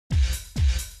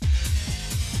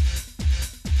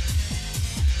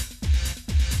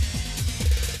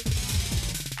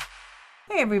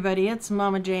everybody, it's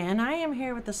Mama J and I am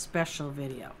here with a special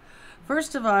video.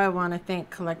 First of all, I want to thank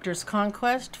Collector's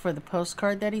Conquest for the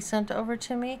postcard that he sent over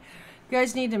to me. You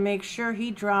guys need to make sure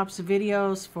he drops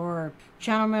videos for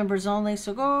channel members only,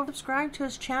 so go subscribe to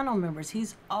his channel members.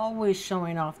 He's always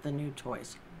showing off the new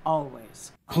toys.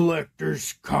 Always.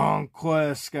 Collector's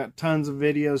Conquest got tons of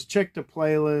videos. Check the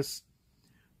playlist.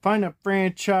 Find a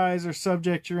franchise or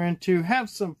subject you're into.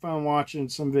 Have some fun watching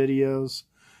some videos.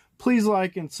 Please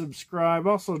like and subscribe.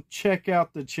 Also, check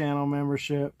out the channel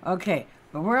membership. Okay,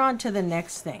 but we're on to the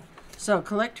next thing. So,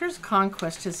 Collector's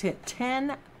Conquest has hit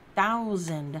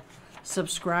 10,000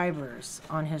 subscribers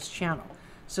on his channel.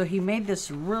 So, he made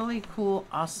this really cool,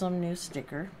 awesome new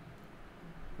sticker,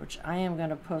 which I am going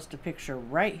to post a picture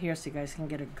right here so you guys can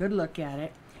get a good look at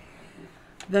it.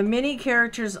 The mini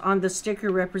characters on the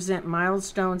sticker represent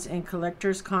milestones in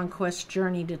Collector's Conquest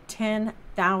journey to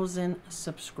 10,000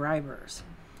 subscribers.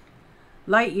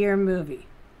 Lightyear movie.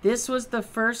 This was the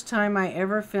first time I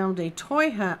ever filmed a toy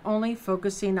hunt only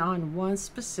focusing on one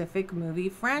specific movie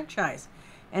franchise,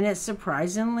 and it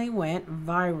surprisingly went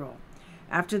viral.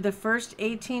 After the first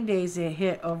 18 days, it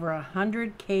hit over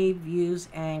 100K views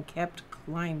and kept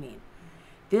climbing.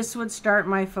 This would start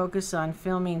my focus on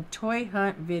filming toy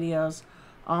hunt videos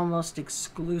almost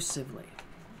exclusively.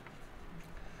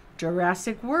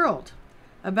 Jurassic World.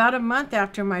 About a month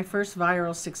after my first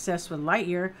viral success with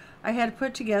Lightyear, I had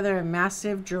put together a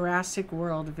massive Jurassic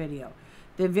World video.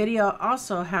 The video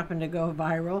also happened to go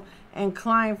viral and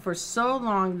climb for so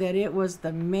long that it was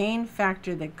the main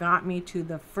factor that got me to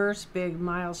the first big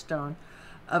milestone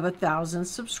of 1,000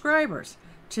 subscribers.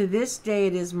 To this day,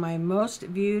 it is my most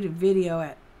viewed video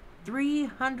at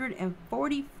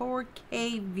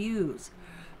 344K views.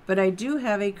 But I do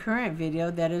have a current video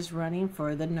that is running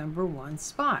for the #1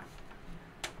 spot.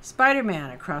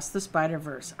 Spider-Man Across the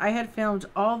Spider-Verse. I had filmed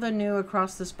all the new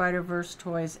Across the Spider-Verse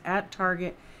toys at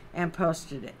Target and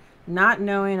posted it, not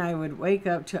knowing I would wake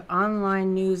up to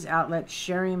online news outlets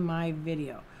sharing my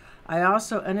video. I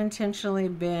also unintentionally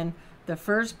been the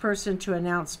first person to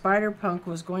announce Spider-Punk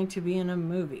was going to be in a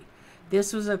movie.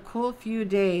 This was a cool few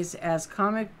days as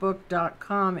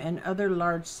comicbook.com and other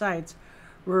large sites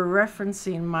were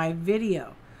referencing my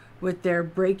video with their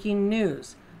breaking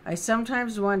news. I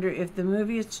sometimes wonder if the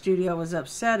movie studio was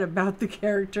upset about the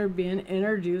character being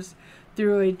introduced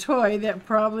through a toy that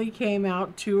probably came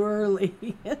out too early.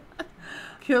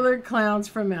 Killer Clowns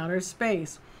from Outer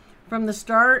Space. From the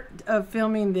start of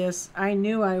filming this, I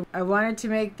knew I wanted to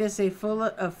make this a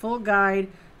full guide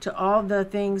to all the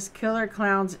things Killer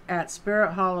Clowns at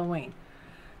Spirit Halloween.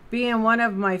 Being one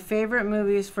of my favorite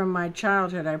movies from my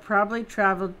childhood, I probably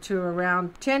traveled to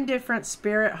around 10 different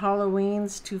Spirit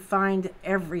Halloweens to find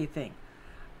everything.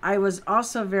 I was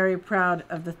also very proud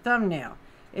of the thumbnail.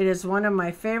 It is one of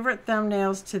my favorite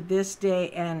thumbnails to this day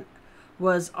and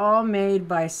was all made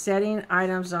by setting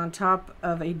items on top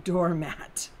of a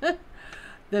doormat.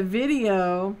 The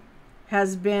video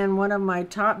has been one of my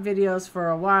top videos for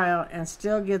a while and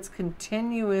still gets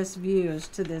continuous views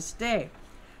to this day.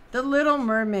 The Little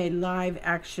Mermaid live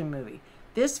action movie.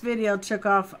 This video took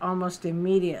off almost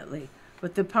immediately.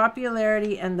 With the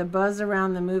popularity and the buzz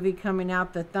around the movie coming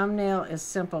out, the thumbnail is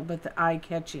simple but the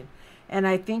eye-catching, and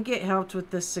I think it helped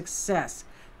with the success.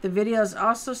 The video is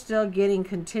also still getting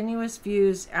continuous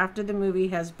views after the movie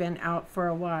has been out for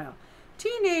a while.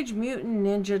 Teenage Mutant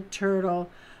Ninja Turtle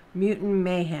Mutant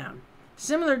Mayhem.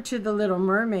 Similar to the Little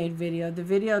Mermaid video, the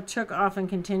video took off and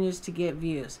continues to get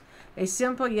views. A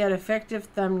simple yet effective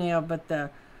thumbnail, but the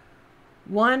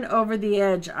one over the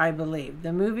edge, I believe.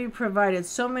 The movie provided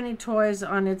so many toys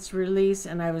on its release,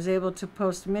 and I was able to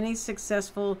post many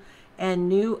successful and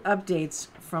new updates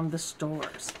from the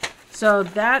stores. So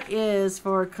that is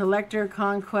for Collector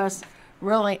Conquest.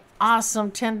 Really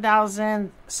awesome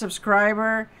 10,000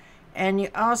 subscriber. And you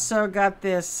also got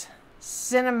this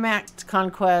Cinemax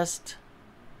Conquest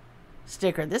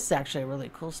sticker. This is actually a really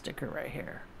cool sticker right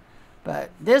here.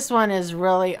 But this one is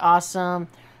really awesome.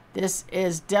 This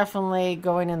is definitely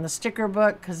going in the sticker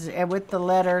book with the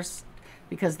letters,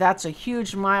 because that's a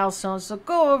huge milestone. So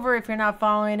go over if you're not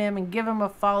following him and give him a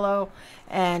follow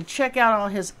and check out all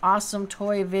his awesome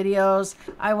toy videos.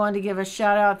 I wanted to give a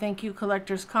shout out. Thank you,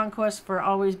 Collector's Conquest, for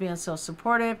always being so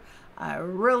supportive. I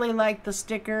really like the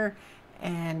sticker.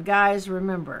 And guys,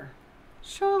 remember,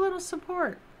 show a little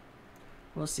support.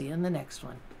 We'll see you in the next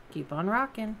one. Keep on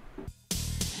rocking.